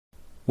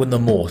When the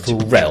mortal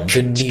realm's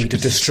in need of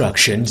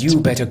destruction,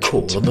 you better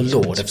call on the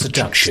Lord of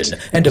Seduction.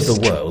 End of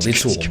the world,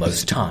 it's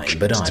almost time,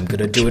 but I'm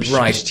gonna do it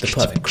right, the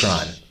perfect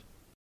crime.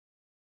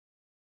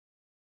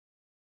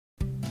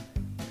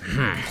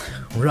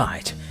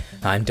 Right.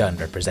 I'm done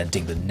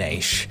representing the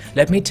Naish.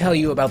 Let me tell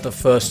you about the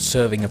first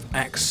serving of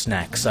axe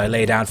snacks I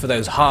laid out for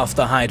those half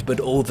the height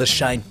but all the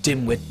shine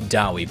dimwit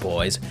Dowie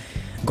boys.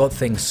 Got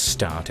things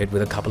started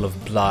with a couple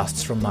of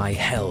blasts from my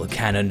hell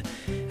cannon,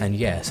 and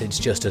yes, it's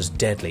just as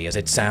deadly as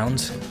it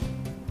sounds.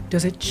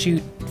 Does it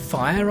shoot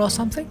fire or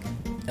something?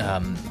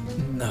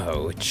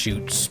 No, it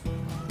shoots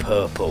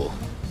purple.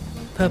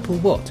 Purple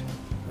what?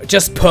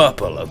 Just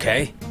purple,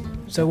 okay?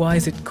 So why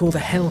is it called a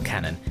hell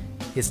cannon?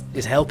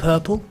 Is hell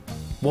purple?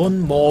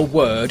 One more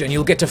word and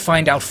you'll get to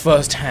find out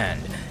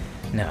firsthand.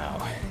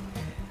 Now,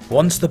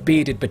 once the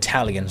bearded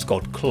battalions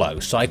got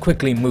close, I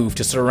quickly moved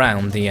to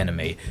surround the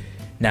enemy.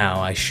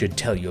 Now I should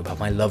tell you about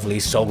my lovely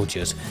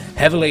soldiers,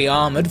 heavily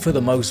armoured for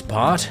the most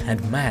part,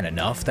 and man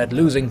enough that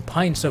losing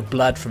pints of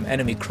blood from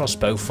enemy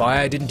crossbow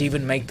fire didn't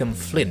even make them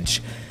flinch.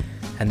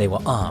 And they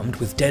were armed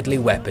with deadly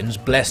weapons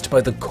blessed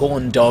by the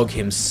corn dog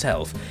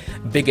himself,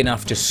 big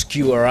enough to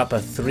skewer up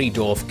a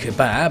three-dwarf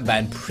kebab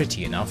and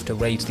pretty enough to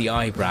raise the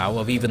eyebrow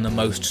of even the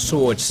most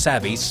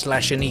sword-savvy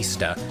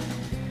slashionista.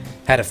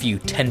 Had a few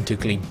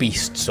tentacly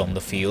beasts on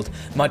the field,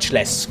 much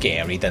less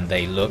scary than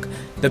they look.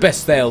 The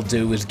best they'll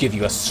do is give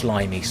you a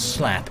slimy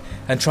slap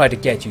and try to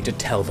get you to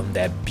tell them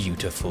they're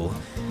beautiful.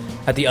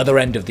 At the other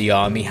end of the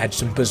army had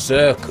some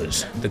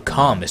berserkers, the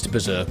calmest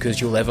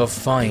berserkers you'll ever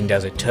find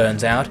as it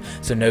turns out,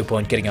 so no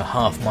point getting a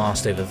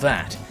half-mast over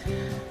that.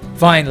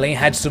 Finally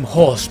had some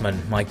horsemen,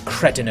 my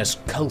cretinous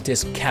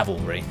cultist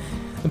cavalry.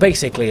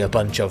 Basically a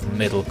bunch of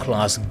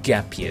middle-class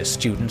gap-year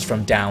students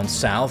from down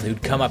south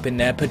who'd come up in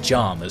their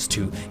pyjamas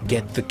to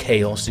get the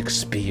chaos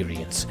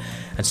experience,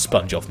 and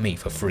sponge off me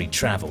for free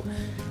travel.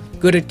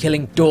 Good at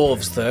killing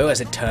dwarves though,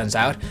 as it turns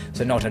out,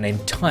 so not an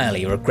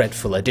entirely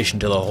regretful addition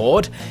to the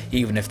horde,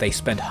 even if they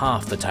spent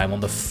half the time on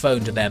the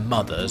phone to their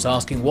mothers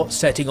asking what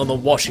setting on the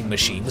washing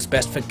machine was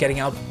best for getting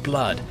out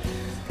blood.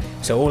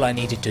 So all I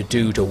needed to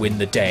do to win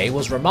the day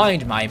was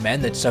remind my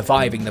men that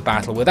surviving the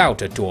battle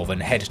without a dwarven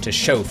head to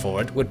show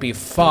for it would be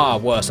far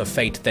worse a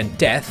fate than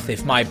death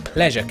if my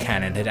pleasure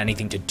cannon had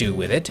anything to do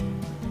with it.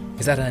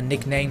 Is that a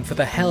nickname for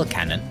the hell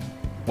cannon?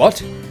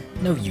 What?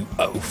 No, you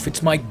oaf,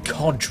 it's my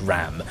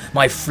godram,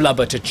 my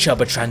flubber to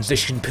chubber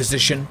transition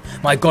position,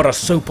 my got a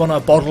soap on a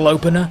bottle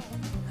opener.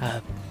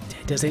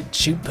 Does it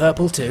shoot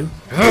purple too?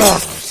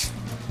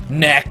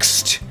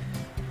 Next!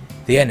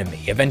 The enemy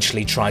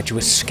eventually tried to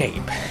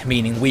escape,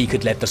 meaning we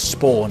could let the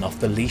spawn off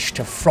the leash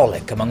to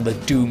frolic among the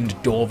doomed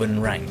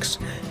dwarven ranks.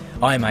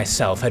 I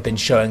myself had been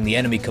showing the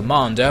enemy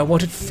commander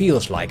what it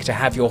feels like to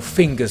have your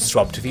fingers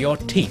swapped for your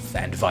teeth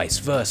and vice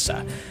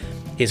versa.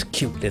 His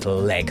cute little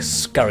leg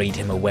scurried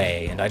him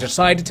away, and I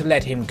decided to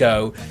let him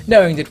go,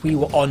 knowing that we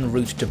were en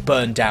route to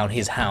burn down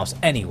his house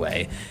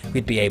anyway.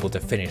 We'd be able to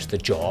finish the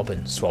job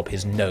and swap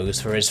his nose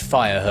for his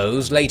fire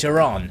hose later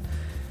on.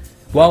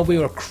 While we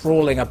were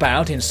crawling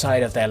about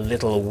inside of their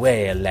little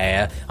weir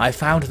lair, I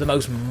found the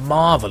most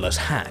marvellous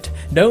hat,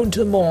 known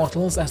to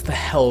mortals as the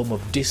Helm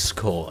of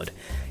Discord.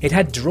 It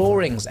had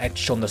drawings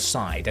etched on the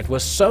side that were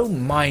so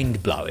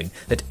mind-blowing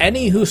that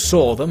any who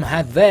saw them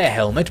had their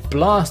helmet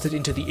blasted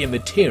into the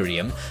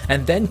immaterium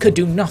and then could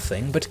do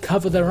nothing but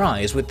cover their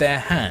eyes with their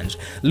hands,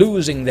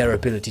 losing their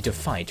ability to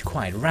fight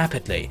quite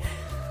rapidly.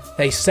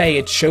 They say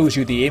it shows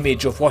you the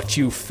image of what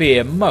you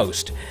fear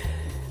most.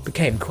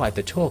 Became quite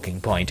the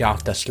talking point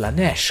after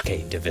Slaanesh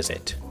came to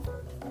visit.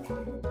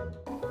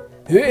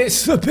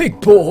 It's the big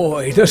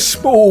boy, the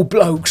small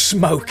bloke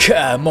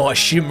smoker, my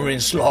shimmering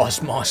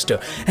slice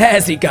master.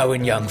 How's it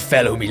going, young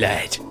fellow, me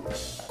lad?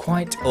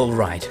 Quite all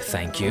right,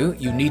 thank you.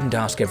 You needn't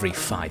ask every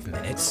 5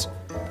 minutes.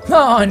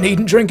 I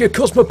needn't drink a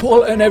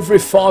Cosmopolitan every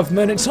 5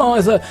 minutes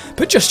either,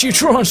 but just you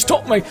try and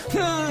stop me.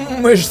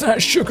 It's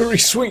that sugary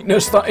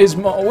sweetness that is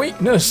my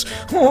weakness.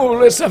 Oh,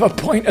 let's have a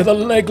pint of the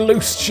leg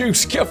loose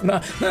juice,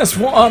 governor. That's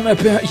what I'm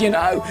about, you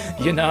know.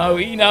 You know,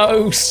 he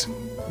knows.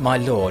 My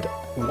lord,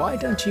 why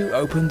don't you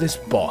open this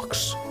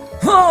box?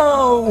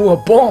 Oh, a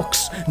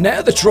box!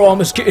 Now the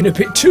drama's getting a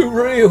bit too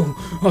real.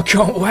 I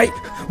can't wait.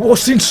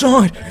 What's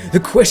inside? The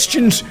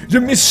questions,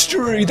 the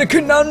mystery, the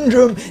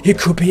conundrum. It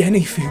could be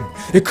anything.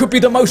 It could be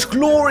the most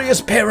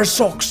glorious pair of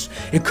socks.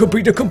 It could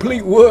be the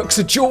complete works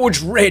of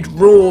George Red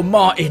Raw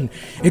Martin.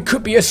 It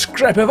could be a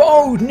scrap of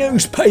old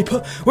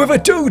newspaper with a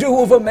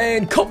doodle of a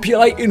man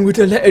copulating with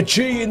the letter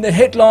G in the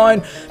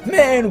headline.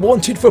 Man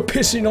wanted for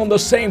pissing on the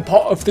same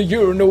part of the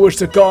urinal as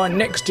the guy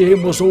next to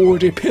him was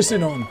already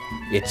pissing on.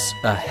 It's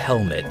a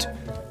helmet.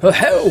 A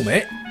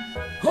helmet?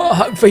 I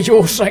hope for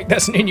your sake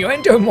that's an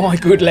innuendo, my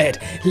good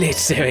lad.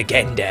 Let's hear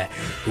again there.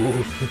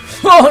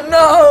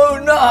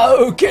 Oh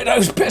no! Get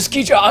those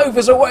pesky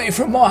Jehovah's away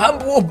from my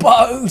humble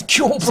abode,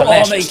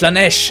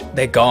 Slaanesh,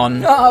 they're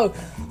gone. No!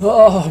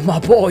 Oh, my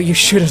boy, you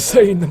should have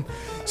seen them.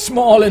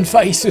 Smiling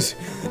faces,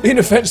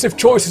 inoffensive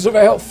choices of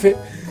outfit,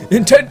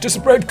 intent to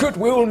spread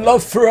goodwill and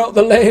love throughout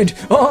the land.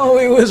 Oh,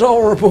 it was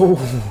horrible.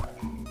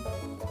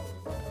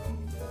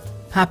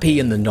 Happy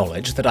in the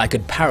knowledge that I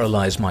could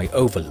paralyze my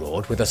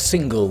overlord with a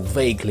single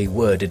vaguely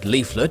worded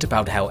leaflet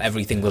about how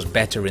everything was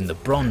better in the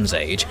Bronze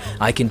Age,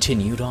 I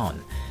continued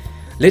on.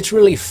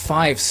 Literally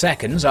 5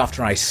 seconds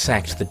after I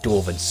sacked the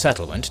Dwarven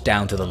settlement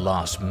down to the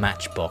last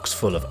matchbox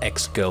full of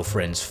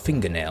ex-girlfriend's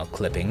fingernail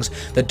clippings,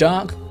 the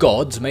Dark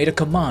Gods made a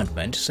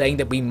commandment saying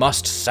that we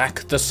must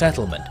sack the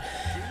settlement.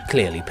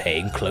 Clearly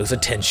paying close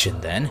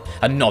attention then,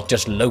 and not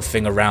just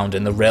loafing around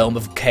in the realm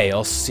of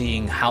chaos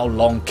seeing how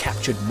long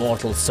captured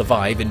mortals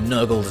survive in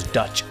Nurgle's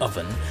Dutch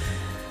oven.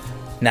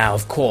 Now,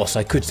 of course,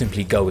 I could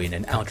simply go in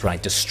and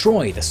outright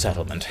destroy the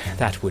settlement.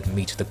 That would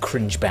meet the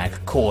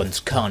cringebag Khorne's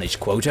carnage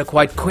quota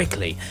quite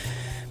quickly.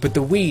 But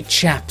the wee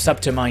chaps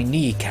up to my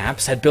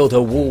kneecaps had built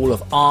a wall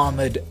of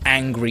armoured,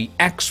 angry,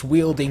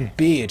 axe-wielding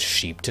beard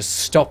sheep to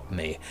stop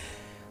me.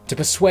 To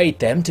persuade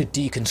them to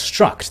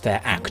deconstruct their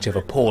act of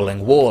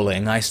appalling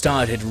walling, I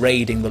started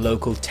raiding the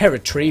local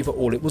territory for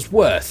all it was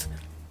worth.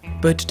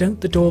 But don't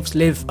the dwarves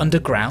live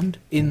underground,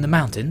 in the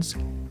mountains?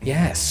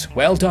 Yes,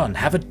 well done,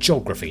 have a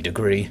geography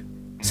degree.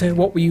 So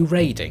what were you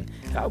raiding?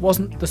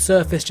 Wasn't the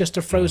surface just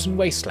a frozen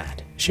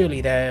wasteland? Surely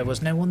there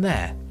was no one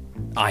there.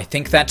 I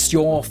think that's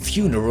your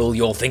funeral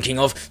you're thinking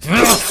of.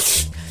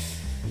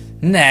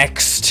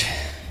 Next.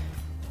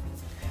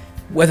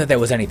 Whether there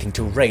was anything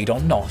to raid or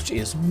not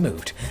is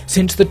moot,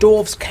 since the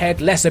dwarves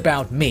cared less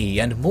about me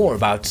and more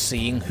about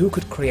seeing who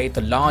could create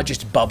the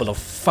largest bubble of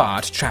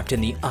fart trapped in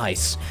the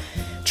ice.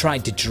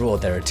 Tried to draw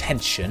their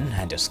attention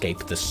and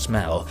escape the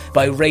smell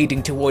by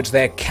raiding towards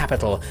their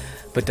capital,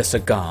 but the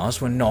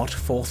cigars were not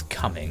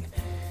forthcoming.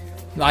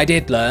 I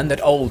did learn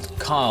that old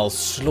Carl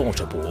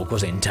Slaughterborg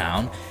was in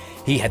town.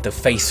 He had the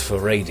face for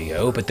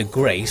radio, but the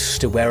grace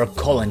to wear a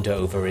colander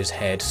over his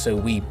head, so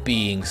we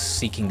beings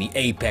seeking the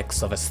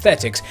apex of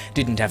aesthetics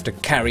didn't have to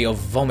carry a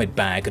vomit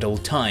bag at all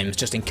times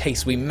just in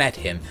case we met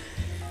him.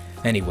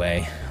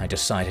 Anyway, I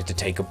decided to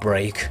take a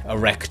break,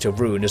 erect a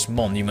ruinous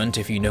monument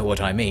if you know what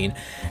I mean,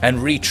 and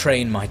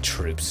retrain my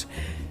troops.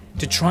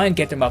 To try and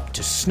get them up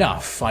to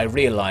snuff, I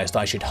realized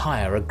I should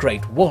hire a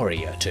great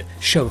warrior to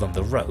show them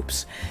the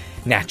ropes.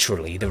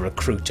 Naturally, the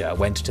recruiter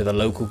went to the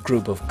local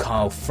group of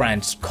Karl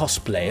Franz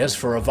cosplayers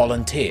for a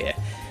volunteer.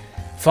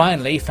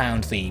 Finally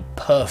found the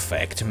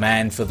perfect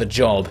man for the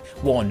job,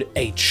 one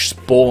H.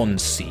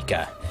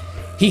 Spawnseeker.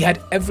 He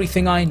had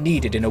everything I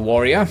needed in a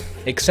warrior,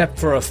 except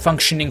for a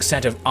functioning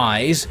set of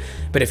eyes,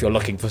 but if you're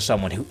looking for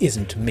someone who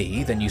isn't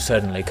me, then you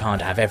certainly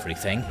can't have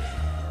everything.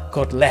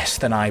 Got less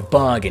than I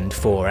bargained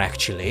for,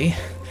 actually.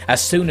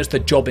 As soon as the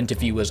job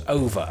interview was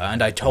over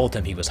and I told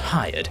him he was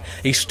hired,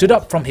 he stood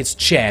up from his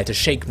chair to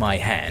shake my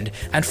hand,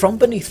 and from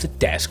beneath the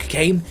desk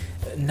came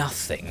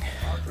nothing.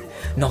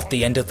 Not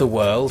the end of the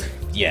world,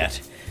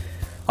 yet.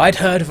 I'd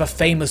heard of a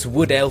famous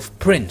wood elf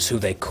prince who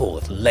they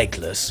called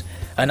Legless,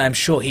 and I'm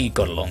sure he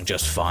got along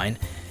just fine.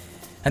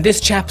 And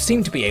this chap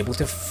seemed to be able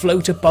to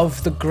float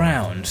above the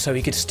ground, so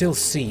he could still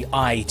see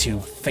eye to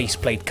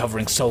faceplate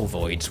covering soul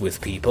voids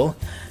with people.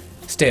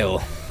 Still,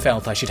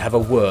 felt I should have a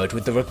word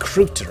with the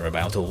recruiter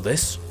about all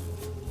this.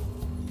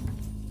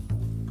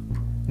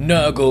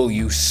 Nurgle,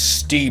 you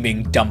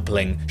steaming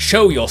dumpling,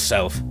 show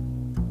yourself!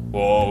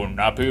 Oh,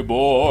 nappy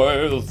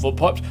boy, the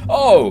pipes.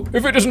 Oh,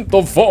 if it isn't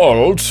the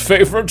vault's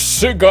favourite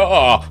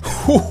cigar!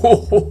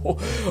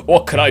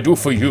 What can I do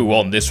for you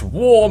on this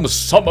warm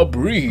summer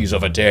breeze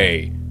of a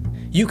day?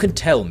 You can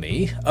tell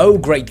me, oh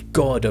great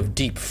god of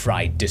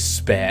deep-fried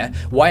despair,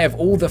 why of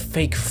all the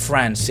fake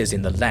Frances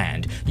in the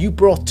land, you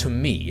brought to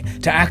me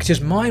to act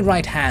as my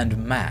right-hand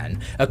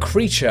man, a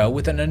creature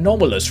with an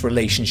anomalous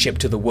relationship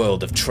to the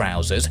world of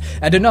trousers,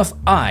 and enough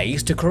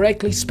eyes to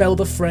correctly spell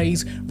the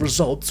phrase,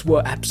 results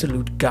were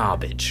absolute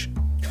garbage.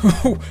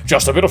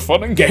 Just a bit of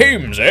fun and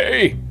games,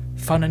 eh?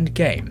 Fun and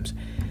games?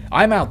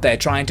 I'm out there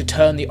trying to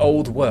turn the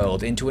old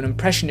world into an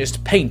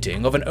impressionist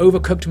painting of an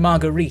overcooked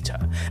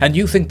margarita, and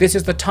you think this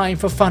is the time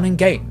for fun and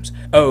games?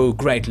 Oh,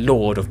 great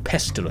lord of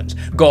pestilence,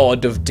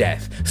 god of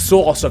death,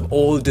 source of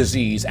all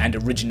disease and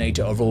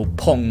originator of all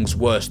pongs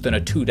worse than a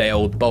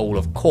 2-day-old bowl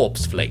of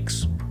corpse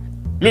flakes.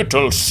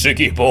 Little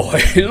Siggy boy,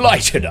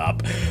 lighten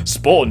up.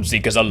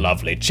 Spawnseeker's a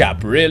lovely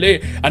chap,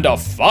 really, and a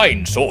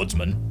fine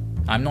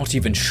swordsman. I'm not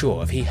even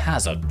sure if he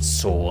has a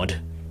sword.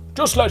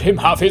 Just let him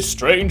have his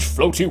strange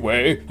floaty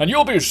way, and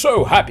you'll be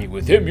so happy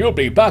with him you'll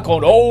be back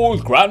on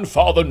old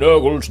Grandfather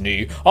Nurgle's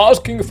knee,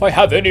 asking if I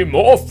have any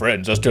more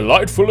friends as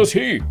delightful as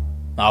he.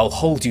 I'll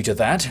hold you to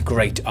that,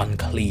 great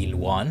unclean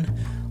one,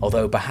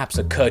 although perhaps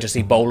a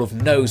courtesy bowl of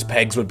nose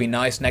pegs would be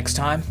nice next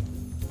time.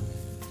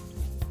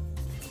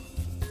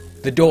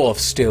 The dwarves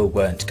still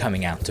weren't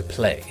coming out to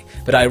play,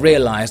 but I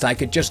realized I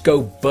could just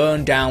go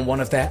burn down one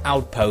of their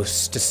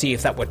outposts to see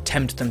if that would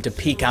tempt them to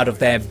peek out of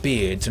their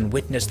beards and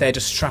witness their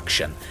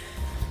destruction.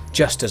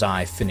 Just as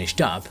I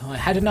finished up, I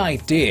had an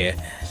idea.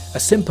 A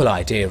simple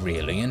idea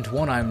really, and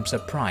one I'm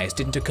surprised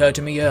didn't occur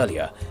to me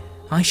earlier.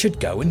 I should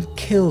go and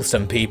kill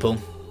some people.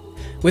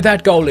 With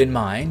that goal in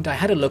mind, I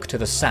had a look to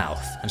the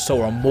south and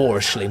saw a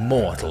moorishly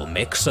mortal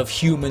mix of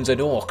humans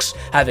and orcs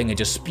having a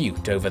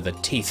dispute over the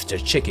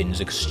teeth-to-chickens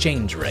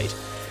exchange rate.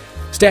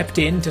 Stepped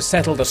in to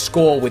settle the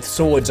score with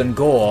swords and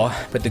gore,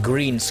 but the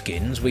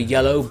greenskins were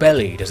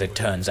yellow-bellied as it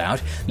turns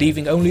out,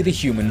 leaving only the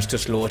humans to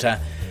slaughter.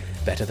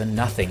 Better than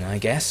nothing, I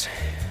guess.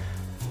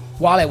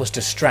 While I was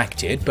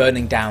distracted,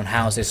 burning down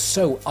houses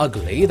so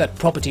ugly that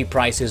property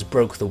prices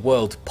broke the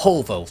world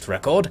pole vault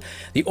record,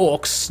 the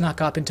orcs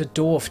snuck up into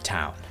Dwarf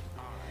Town.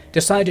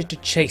 Decided to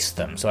chase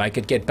them so I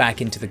could get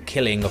back into the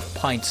killing of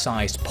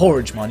pint-sized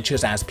porridge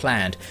munchers as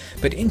planned,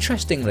 but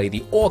interestingly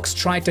the orcs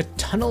tried to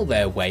tunnel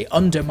their way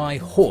under my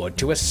horde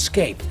to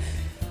escape.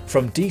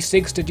 From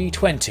D6 to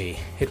D20,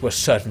 it was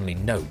certainly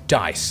no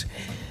dice.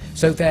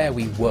 So there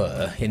we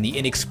were, in the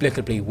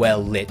inexplicably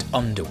well-lit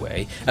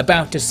underway,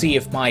 about to see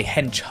if my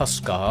hench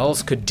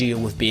huskarls could deal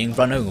with being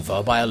run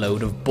over by a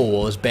load of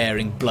boars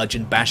bearing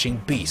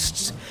bludgeon-bashing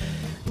beasts.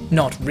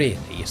 Not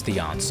really is the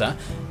answer,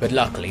 but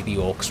luckily the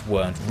orcs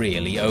weren't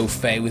really au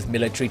fait with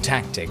military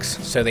tactics,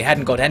 so they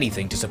hadn't got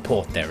anything to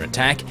support their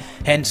attack,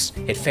 hence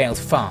it failed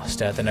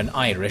faster than an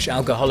Irish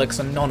Alcoholics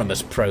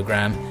Anonymous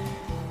program.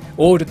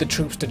 Ordered the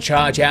troops to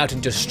charge out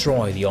and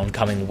destroy the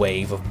oncoming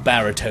wave of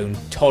baritone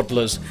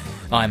toddlers,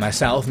 I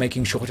myself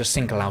making sure to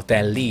single out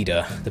their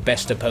leader, the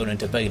best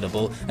opponent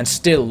available, and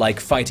still like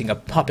fighting a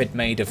puppet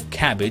made of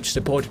cabbage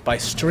supported by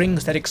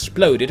strings that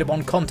exploded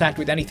upon contact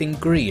with anything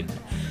green.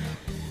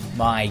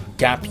 My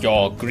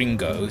gap-yaw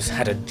gringos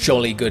had a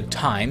jolly good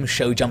time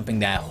show-jumping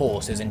their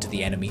horses into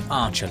the enemy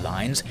archer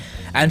lines,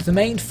 and the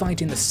main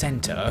fight in the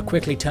centre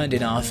quickly turned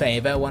in our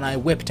favour when I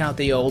whipped out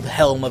the old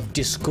Helm of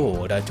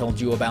Discord I told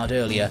you about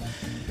earlier.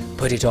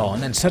 Put it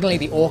on, and suddenly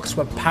the orcs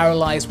were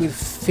paralysed with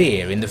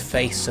fear in the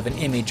face of an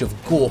image of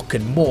Gork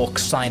and Mork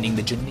signing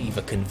the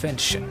Geneva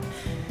Convention.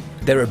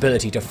 Their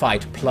ability to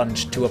fight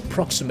plunged to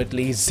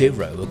approximately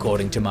 0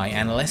 according to my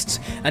analysts,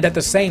 and at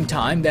the same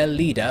time their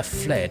leader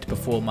fled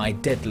before my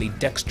deadly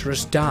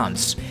dexterous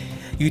dance.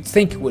 You'd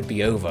think it would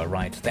be over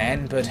right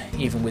then, but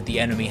even with the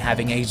enemy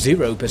having a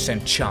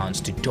 0%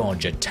 chance to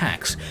dodge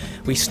attacks,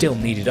 we still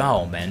needed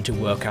our men to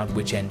work out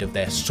which end of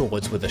their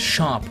swords were the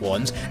sharp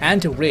ones,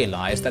 and to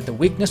realise that the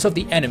weakness of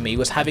the enemy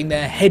was having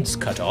their heads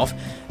cut off,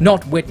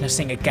 not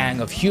witnessing a gang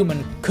of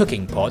human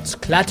cooking pots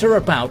clatter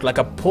about like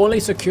a poorly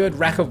secured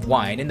rack of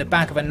wine in the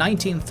back of a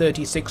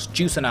 1936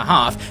 Juice and a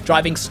Half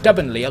driving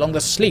stubbornly along the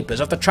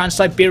sleepers of the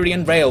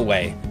Trans-Siberian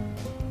Railway.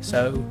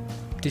 So,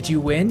 did you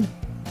win?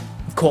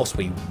 Of course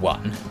we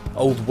won.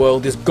 Old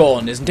world is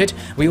gone, isn't it?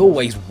 We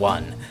always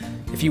won.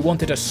 If you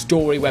wanted a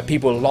story where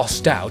people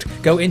lost out,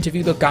 go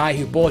interview the guy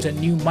who bought a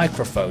new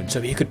microphone so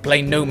he could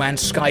play No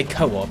Man's Sky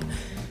co-op.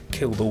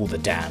 Killed all the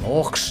damn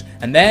orcs,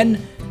 and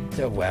then...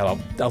 well,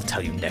 I'll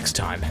tell you next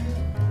time.